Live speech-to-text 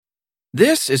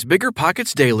This is Bigger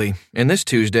Pockets Daily, and this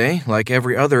Tuesday, like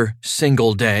every other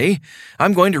single day,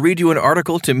 I'm going to read you an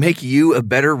article to make you a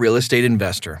better real estate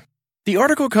investor. The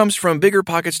article comes from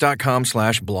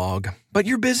biggerpockets.com/blog, but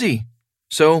you're busy,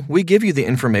 so we give you the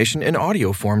information in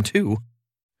audio form too.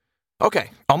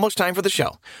 Okay, almost time for the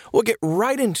show. We'll get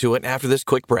right into it after this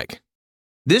quick break.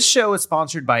 This show is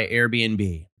sponsored by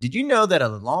Airbnb. Did you know that a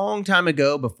long time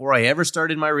ago, before I ever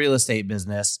started my real estate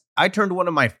business, I turned one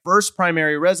of my first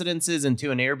primary residences into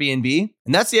an Airbnb?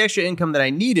 And that's the extra income that I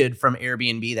needed from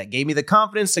Airbnb that gave me the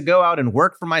confidence to go out and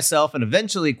work for myself and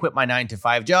eventually quit my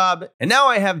 9-to-5 job. And now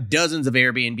I have dozens of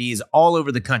Airbnbs all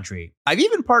over the country. I've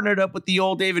even partnered up with the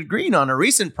old David Green on a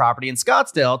recent property in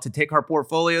Scottsdale to take our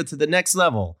portfolio to the next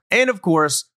level. And of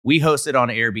course, we host it on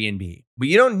Airbnb. But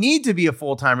you don't need to be a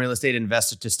full-time real estate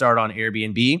investor to start on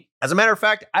Airbnb. As a matter of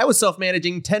fact, I was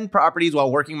self-managing 10 properties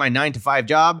while working my 9-to-5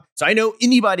 job, so I know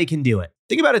anybody can do it.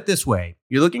 Think about it this way.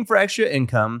 You're looking for extra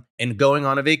income and going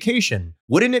on a vacation.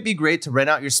 Wouldn't it be great to rent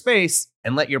out your space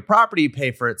and let your property pay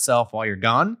for itself while you're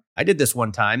gone? I did this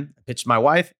one time. I pitched my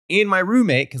wife and my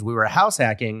roommate, because we were house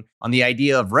hacking, on the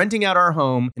idea of renting out our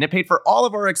home, and it paid for all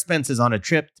of our expenses on a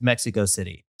trip to Mexico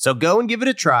City. So go and give it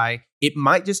a try. It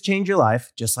might just change your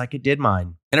life, just like it did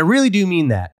mine. And I really do mean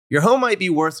that. Your home might be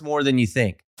worth more than you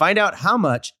think. Find out how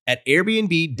much at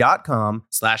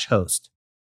airbnb.com/host.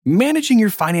 Managing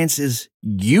your finances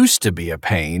used to be a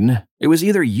pain. It was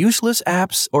either useless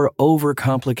apps or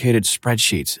overcomplicated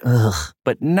spreadsheets. Ugh.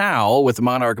 But now, with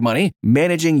Monarch Money,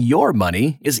 managing your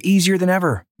money is easier than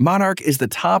ever. Monarch is the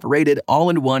top-rated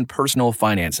all-in-one personal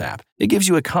finance app. It gives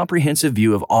you a comprehensive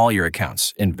view of all your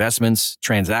accounts, investments,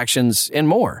 transactions, and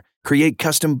more. Create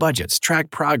custom budgets,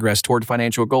 track progress toward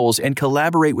financial goals, and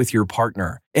collaborate with your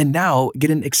partner. And now,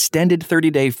 get an extended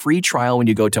 30-day free trial when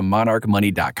you go to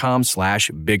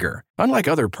monarchmoney.com/bigger. Unlike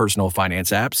other personal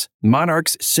finance apps,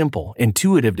 Monarch's simple,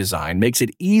 intuitive design makes it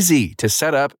easy to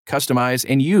set up, customize,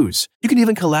 and use. You can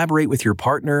even collaborate with your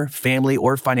partner, family,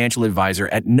 or financial advisor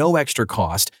at no extra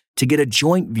cost to get a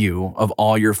joint view of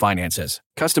all your finances.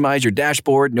 Customize your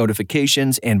dashboard,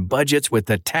 notifications, and budgets with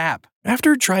a tap.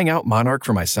 After trying out Monarch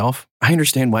for myself, I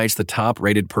understand why it's the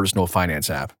top-rated personal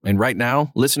finance app. And right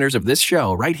now, listeners of this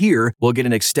show right here will get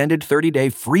an extended 30-day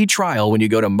free trial when you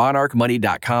go to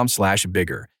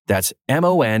monarchmoney.com/bigger. That's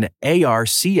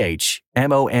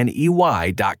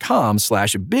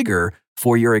monarchmoney.com/bigger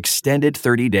for your extended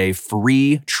 30-day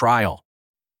free trial.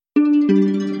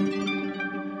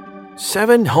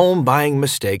 7 Home Buying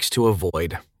Mistakes to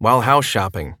Avoid While House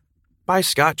Shopping by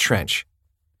Scott Trench.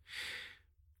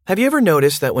 Have you ever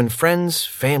noticed that when friends,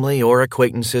 family, or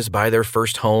acquaintances buy their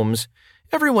first homes,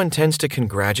 everyone tends to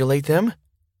congratulate them?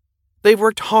 They've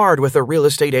worked hard with a real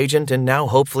estate agent and now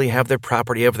hopefully have the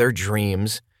property of their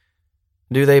dreams.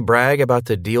 Do they brag about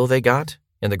the deal they got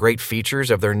and the great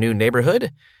features of their new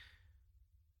neighborhood?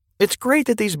 It's great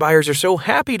that these buyers are so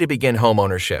happy to begin home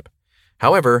ownership.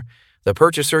 However, the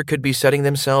purchaser could be setting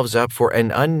themselves up for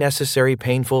an unnecessary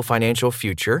painful financial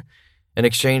future in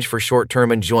exchange for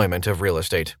short-term enjoyment of real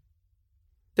estate.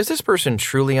 Does this person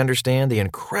truly understand the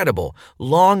incredible,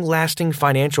 long-lasting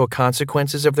financial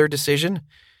consequences of their decision?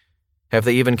 Have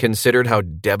they even considered how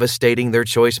devastating their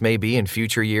choice may be in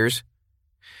future years?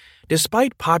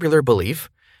 Despite popular belief,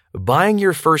 buying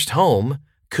your first home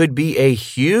could be a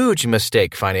huge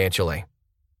mistake financially.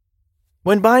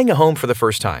 When buying a home for the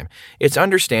first time, it's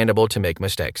understandable to make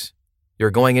mistakes.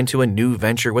 You're going into a new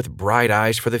venture with bright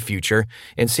eyes for the future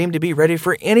and seem to be ready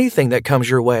for anything that comes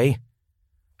your way.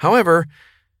 However,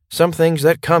 some things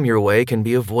that come your way can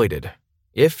be avoided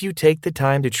if you take the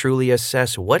time to truly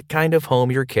assess what kind of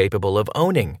home you're capable of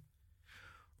owning.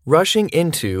 Rushing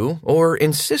into or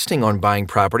insisting on buying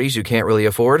properties you can't really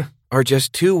afford are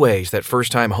just 2 ways that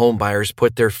first-time home buyers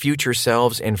put their future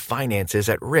selves and finances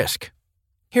at risk.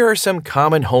 Here are some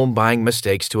common home buying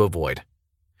mistakes to avoid.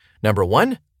 Number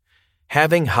 1,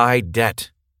 having high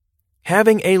debt.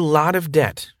 Having a lot of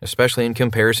debt, especially in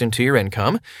comparison to your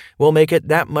income, will make it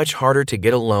that much harder to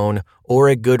get a loan or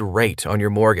a good rate on your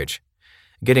mortgage.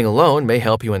 Getting a loan may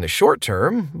help you in the short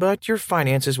term, but your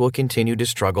finances will continue to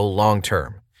struggle long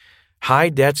term. High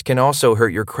debts can also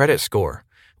hurt your credit score,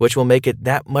 which will make it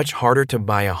that much harder to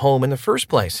buy a home in the first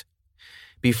place.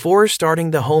 Before starting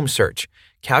the home search,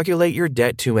 calculate your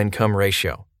debt-to-income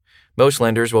ratio. Most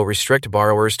lenders will restrict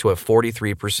borrowers to a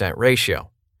 43%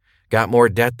 ratio. Got more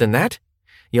debt than that?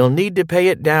 You'll need to pay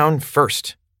it down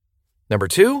first. Number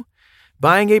 2,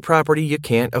 buying a property you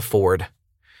can't afford.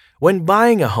 When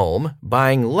buying a home,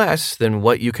 buying less than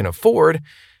what you can afford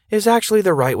is actually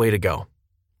the right way to go.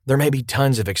 There may be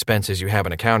tons of expenses you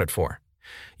haven't accounted for.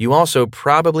 You also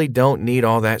probably don't need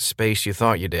all that space you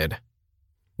thought you did.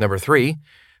 Number 3,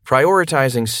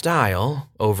 prioritizing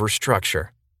style over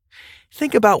structure.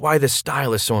 Think about why the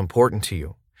style is so important to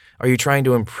you. Are you trying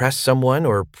to impress someone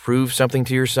or prove something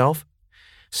to yourself?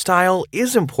 Style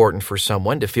is important for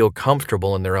someone to feel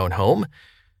comfortable in their own home,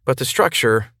 but the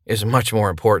structure is much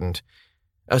more important.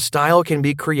 A style can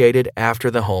be created after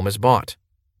the home is bought,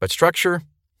 but structure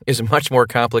is much more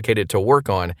complicated to work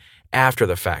on after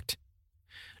the fact.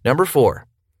 Number 4,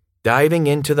 diving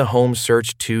into the home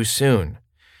search too soon.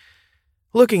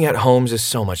 Looking at homes is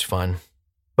so much fun,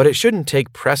 but it shouldn't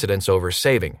take precedence over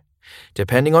saving.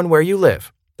 Depending on where you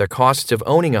live, the costs of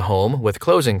owning a home with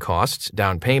closing costs,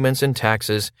 down payments, and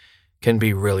taxes can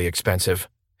be really expensive.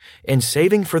 And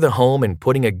saving for the home and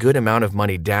putting a good amount of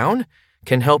money down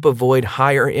can help avoid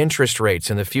higher interest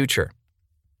rates in the future.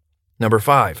 Number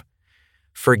 5,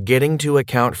 forgetting to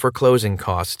account for closing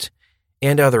costs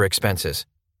and other expenses.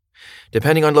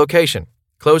 Depending on location,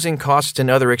 closing costs and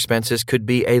other expenses could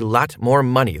be a lot more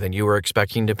money than you were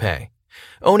expecting to pay.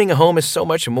 Owning a home is so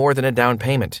much more than a down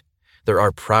payment. There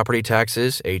are property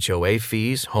taxes, HOA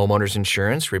fees, homeowners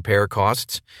insurance, repair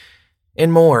costs,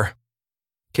 and more.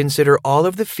 Consider all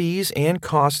of the fees and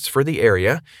costs for the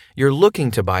area you're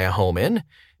looking to buy a home in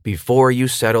before you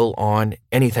settle on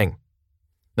anything.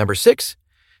 Number 6,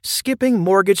 skipping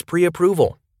mortgage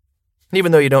pre-approval.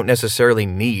 Even though you don't necessarily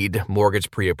need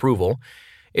mortgage pre-approval,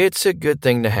 it's a good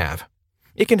thing to have.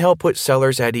 It can help put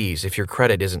sellers at ease if your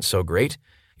credit isn't so great,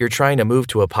 you're trying to move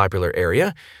to a popular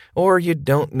area, or you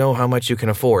don't know how much you can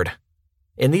afford.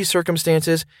 In these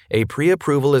circumstances, a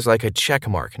pre-approval is like a check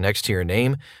mark next to your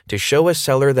name to show a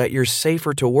seller that you're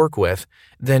safer to work with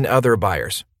than other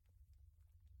buyers.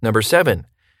 Number 7,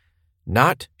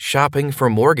 not shopping for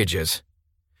mortgages.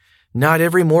 Not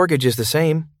every mortgage is the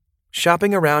same.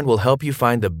 Shopping around will help you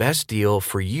find the best deal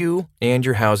for you and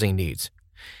your housing needs.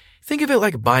 Think of it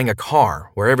like buying a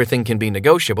car where everything can be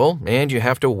negotiable and you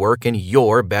have to work in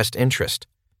your best interest.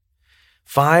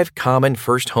 5 common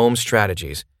first home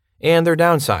strategies and their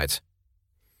downsides.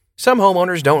 Some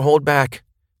homeowners don't hold back.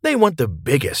 They want the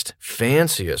biggest,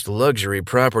 fanciest luxury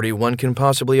property one can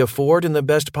possibly afford in the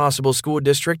best possible school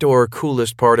district or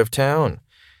coolest part of town.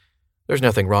 There's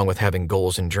nothing wrong with having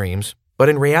goals and dreams, but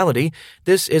in reality,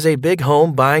 this is a big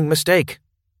home buying mistake.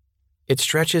 It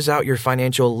stretches out your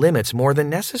financial limits more than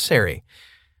necessary.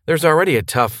 There's already a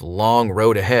tough, long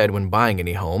road ahead when buying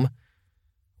any home.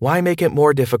 Why make it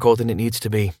more difficult than it needs to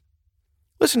be?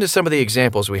 Listen to some of the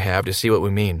examples we have to see what we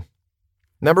mean.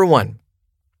 Number 1,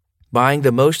 buying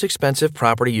the most expensive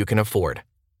property you can afford.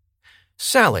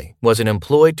 Sally was an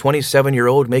employed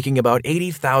 27-year-old making about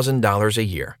 $80,000 a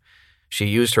year. She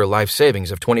used her life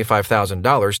savings of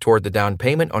 $25,000 toward the down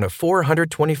payment on a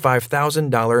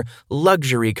 $425,000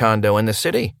 luxury condo in the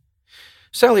city.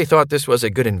 Sally thought this was a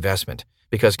good investment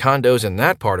because condos in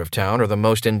that part of town are the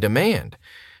most in demand,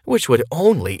 which would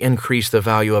only increase the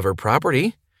value of her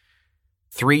property.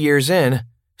 3 years in,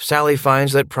 Sally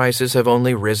finds that prices have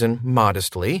only risen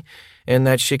modestly and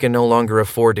that she can no longer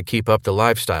afford to keep up the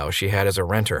lifestyle she had as a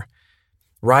renter.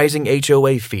 Rising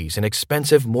HOA fees and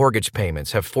expensive mortgage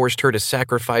payments have forced her to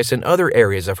sacrifice in other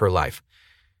areas of her life.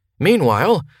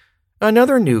 Meanwhile,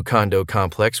 another new condo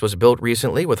complex was built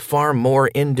recently with far more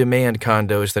in-demand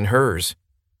condos than hers.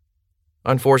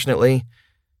 Unfortunately,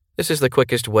 this is the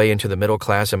quickest way into the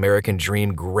middle-class American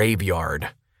dream graveyard.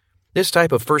 This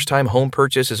type of first-time home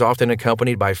purchase is often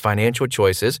accompanied by financial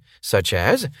choices such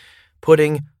as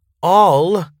putting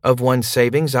all of one's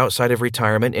savings outside of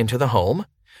retirement into the home,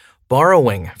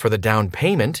 borrowing for the down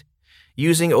payment,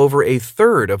 using over a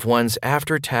third of one's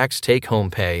after-tax take-home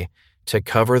pay to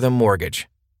cover the mortgage.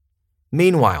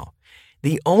 Meanwhile,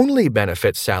 the only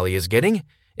benefit Sally is getting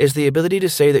is the ability to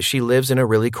say that she lives in a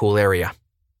really cool area.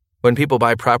 When people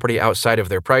buy property outside of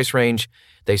their price range,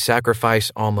 they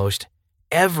sacrifice almost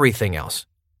everything else.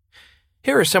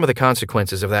 Here are some of the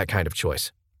consequences of that kind of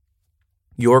choice.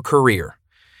 Your career.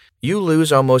 You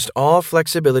lose almost all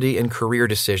flexibility in career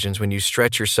decisions when you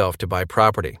stretch yourself to buy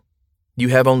property. You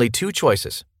have only 2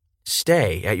 choices: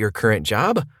 stay at your current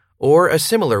job or a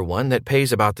similar one that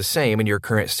pays about the same in your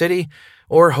current city,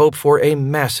 or hope for a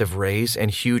massive raise and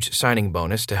huge signing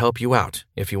bonus to help you out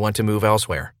if you want to move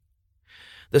elsewhere.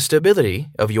 The stability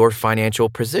of your financial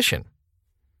position.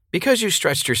 Because you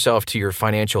stretched yourself to your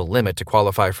financial limit to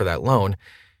qualify for that loan,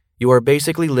 you are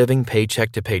basically living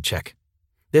paycheck to paycheck.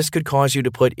 This could cause you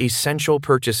to put essential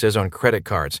purchases on credit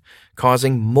cards,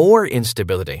 causing more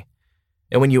instability.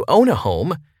 And when you own a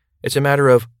home, it's a matter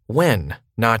of when,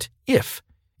 not if,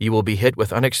 you will be hit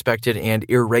with unexpected and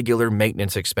irregular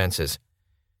maintenance expenses.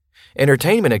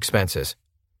 Entertainment expenses.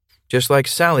 Just like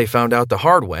Sally found out the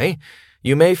hard way,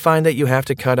 you may find that you have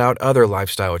to cut out other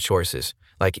lifestyle choices,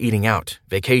 like eating out,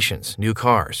 vacations, new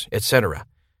cars, etc.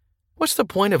 What's the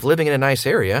point of living in a nice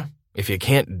area if you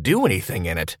can't do anything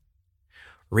in it?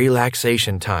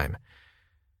 Relaxation time.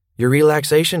 Your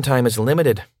relaxation time is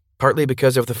limited, partly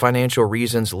because of the financial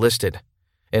reasons listed,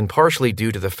 and partially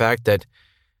due to the fact that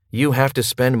you have to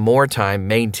spend more time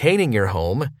maintaining your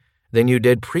home than you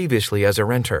did previously as a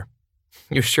renter.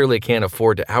 You surely can't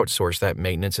afford to outsource that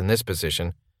maintenance in this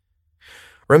position.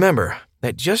 Remember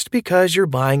that just because you're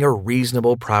buying a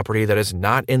reasonable property that is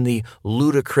not in the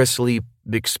ludicrously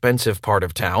expensive part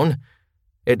of town,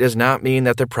 it does not mean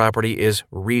that the property is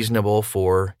reasonable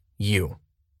for you.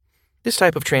 This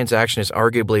type of transaction is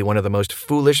arguably one of the most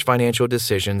foolish financial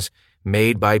decisions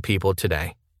made by people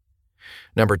today.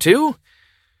 Number 2,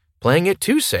 playing it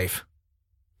too safe.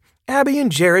 Abby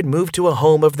and Jared moved to a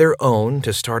home of their own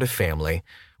to start a family.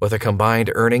 With a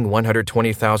combined earning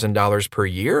 $120,000 per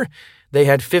year, they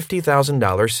had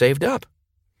 $50,000 saved up.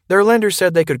 Their lender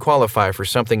said they could qualify for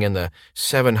something in the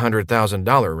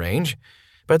 $700,000 range,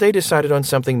 but they decided on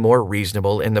something more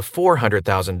reasonable in the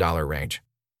 $400,000 range.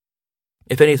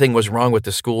 If anything was wrong with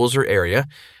the schools or area,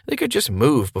 they could just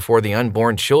move before the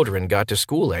unborn children got to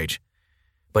school age.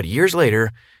 But years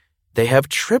later, they have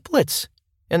triplets,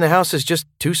 and the house is just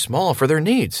too small for their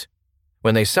needs.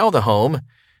 When they sell the home,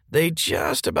 they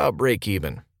just about break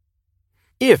even.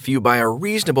 If you buy a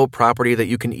reasonable property that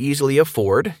you can easily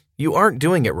afford, you aren't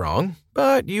doing it wrong,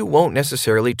 but you won't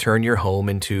necessarily turn your home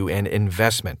into an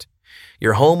investment.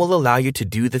 Your home will allow you to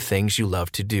do the things you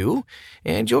love to do,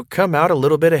 and you'll come out a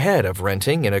little bit ahead of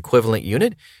renting an equivalent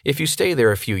unit if you stay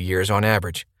there a few years on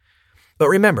average. But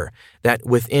remember that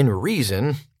within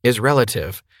reason is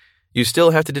relative. You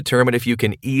still have to determine if you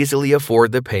can easily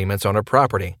afford the payments on a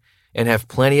property and have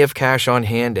plenty of cash on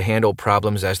hand to handle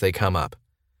problems as they come up.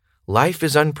 Life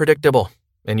is unpredictable,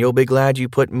 and you'll be glad you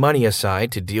put money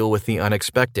aside to deal with the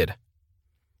unexpected.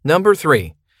 Number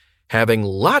 3, having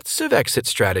lots of exit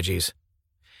strategies.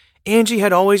 Angie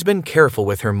had always been careful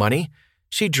with her money.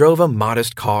 She drove a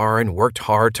modest car and worked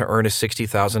hard to earn a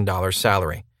 $60,000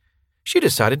 salary. She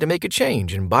decided to make a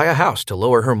change and buy a house to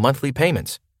lower her monthly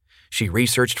payments. She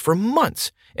researched for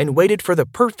months and waited for the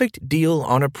perfect deal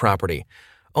on a property,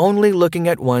 only looking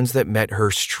at ones that met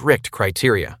her strict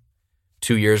criteria.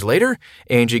 2 years later,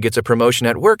 Angie gets a promotion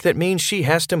at work that means she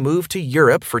has to move to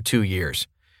Europe for 2 years.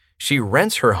 She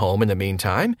rents her home in the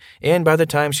meantime, and by the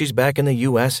time she's back in the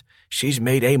U.S., she's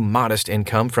made a modest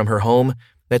income from her home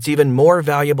that's even more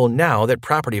valuable now that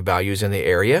property values in the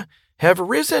area have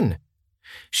risen.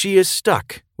 She is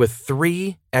stuck with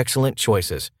 3 excellent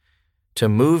choices: to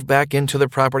move back into the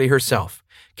property herself,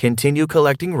 continue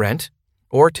collecting rent,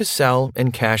 or to sell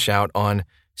and cash out on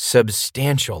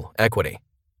substantial equity.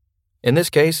 In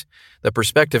this case, the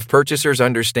prospective purchasers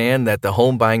understand that the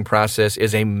home buying process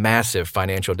is a massive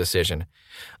financial decision,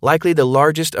 likely the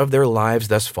largest of their lives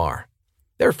thus far.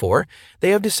 Therefore,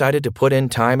 they have decided to put in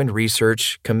time and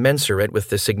research commensurate with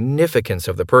the significance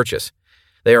of the purchase.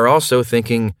 They are also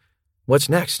thinking, what's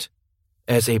next?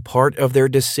 As a part of their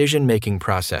decision-making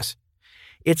process.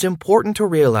 It's important to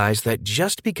realize that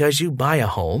just because you buy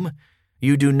a home,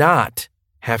 you do not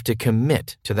have to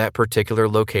commit to that particular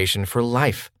location for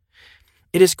life.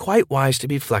 It is quite wise to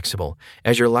be flexible,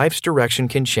 as your life's direction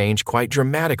can change quite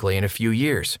dramatically in a few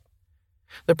years.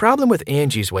 The problem with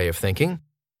Angie's way of thinking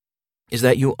is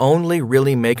that you only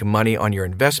really make money on your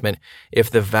investment if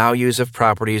the values of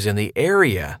properties in the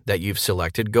area that you've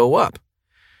selected go up.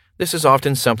 This is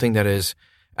often something that is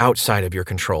outside of your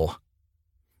control.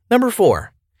 Number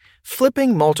 4,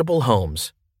 flipping multiple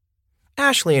homes.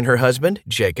 Ashley and her husband,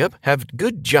 Jacob, have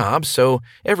good jobs, so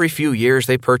every few years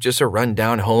they purchase a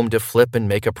rundown home to flip and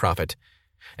make a profit.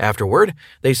 Afterward,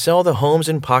 they sell the homes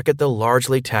and pocket the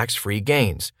largely tax-free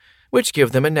gains, which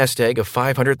give them a nest egg of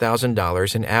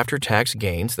 $500,000 in after-tax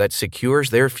gains that secures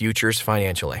their futures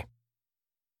financially.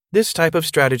 This type of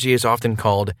strategy is often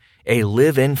called a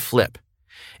live-in flip.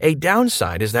 A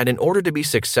downside is that in order to be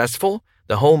successful,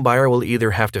 the home buyer will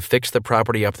either have to fix the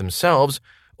property up themselves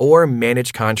or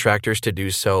manage contractors to do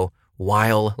so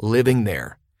while living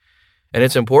there. And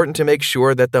it's important to make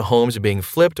sure that the homes being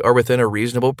flipped are within a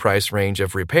reasonable price range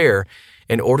of repair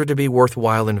in order to be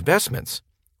worthwhile investments,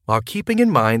 while keeping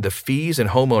in mind the fees and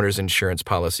homeowners insurance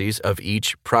policies of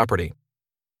each property.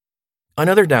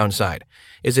 Another downside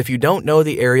is if you don't know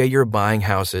the area you're buying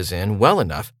houses in well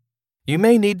enough, you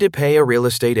may need to pay a real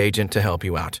estate agent to help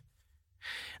you out.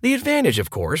 The advantage,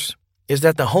 of course, is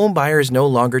that the home buyer is no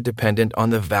longer dependent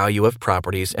on the value of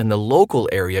properties in the local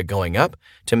area going up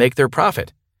to make their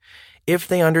profit. If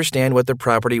they understand what the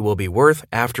property will be worth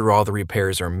after all the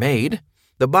repairs are made,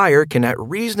 The buyer can at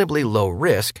reasonably low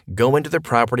risk go into the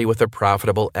property with a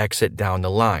profitable exit down the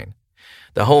line.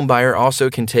 The home buyer also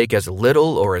can take as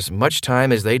little or as much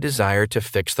time as they desire to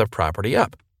fix the property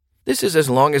up. This is as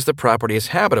long as the property is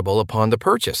habitable upon the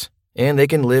purchase, and they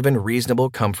can live in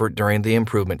reasonable comfort during the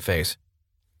improvement phase.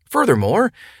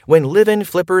 Furthermore, when live-in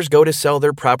flippers go to sell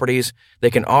their properties,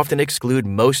 they can often exclude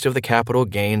most of the capital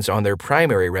gains on their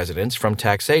primary residence from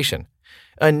taxation,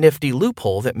 a nifty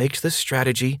loophole that makes this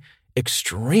strategy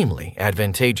extremely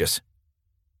advantageous.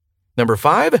 Number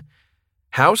 5.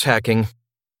 House hacking.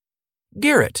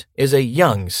 Garrett is a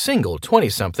young, single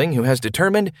 20-something who has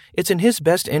determined it's in his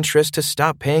best interest to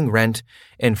stop paying rent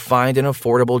and find an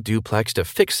affordable duplex to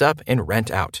fix up and rent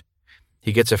out.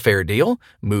 He gets a fair deal,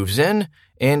 moves in,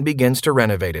 and begins to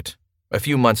renovate it. A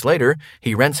few months later,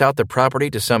 he rents out the property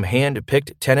to some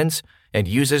hand-picked tenants and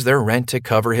uses their rent to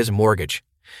cover his mortgage.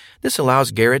 This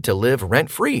allows Garrett to live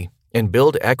rent-free and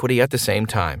build equity at the same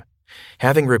time.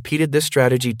 Having repeated this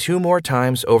strategy 2 more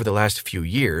times over the last few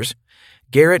years,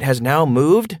 Garrett has now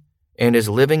moved and is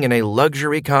living in a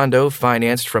luxury condo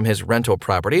financed from his rental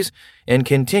properties and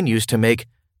continues to make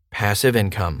passive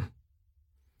income.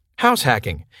 House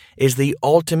hacking is the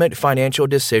ultimate financial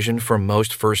decision for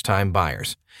most first-time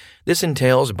buyers. This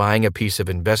entails buying a piece of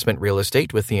investment real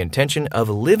estate with the intention of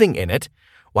living in it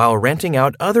while renting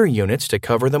out other units to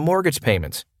cover the mortgage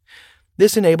payments.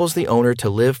 This enables the owner to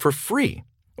live for free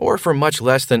or for much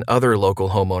less than other local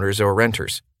homeowners or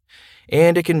renters.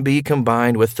 And it can be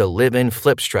combined with the live-in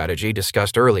flip strategy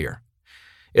discussed earlier.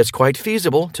 It's quite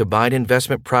feasible to buy an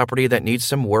investment property that needs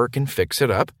some work and fix it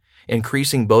up,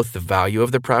 increasing both the value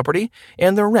of the property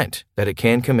and the rent that it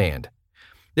can command.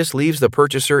 This leaves the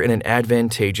purchaser in an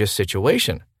advantageous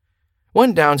situation.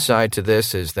 One downside to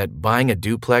this is that buying a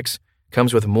duplex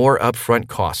comes with more upfront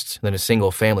costs than a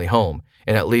single-family home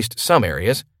in at least some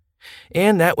areas,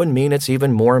 and that would mean it's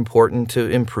even more important to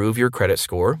improve your credit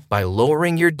score by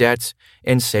lowering your debts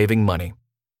and saving money.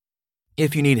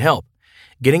 If you need help,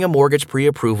 getting a mortgage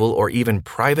pre-approval or even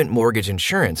private mortgage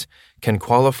insurance can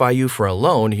qualify you for a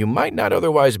loan you might not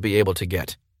otherwise be able to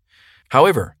get.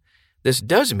 However, this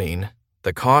does mean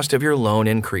the cost of your loan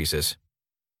increases.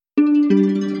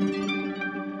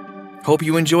 Hope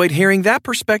you enjoyed hearing that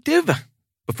perspective.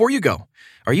 Before you go,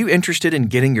 are you interested in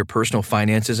getting your personal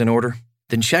finances in order?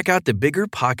 Then check out the Bigger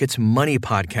Pockets Money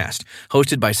podcast,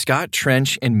 hosted by Scott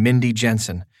Trench and Mindy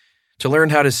Jensen. To learn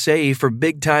how to save for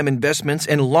big-time investments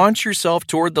and launch yourself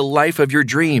toward the life of your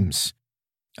dreams.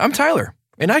 I'm Tyler,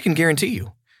 and I can guarantee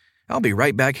you, I'll be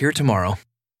right back here tomorrow.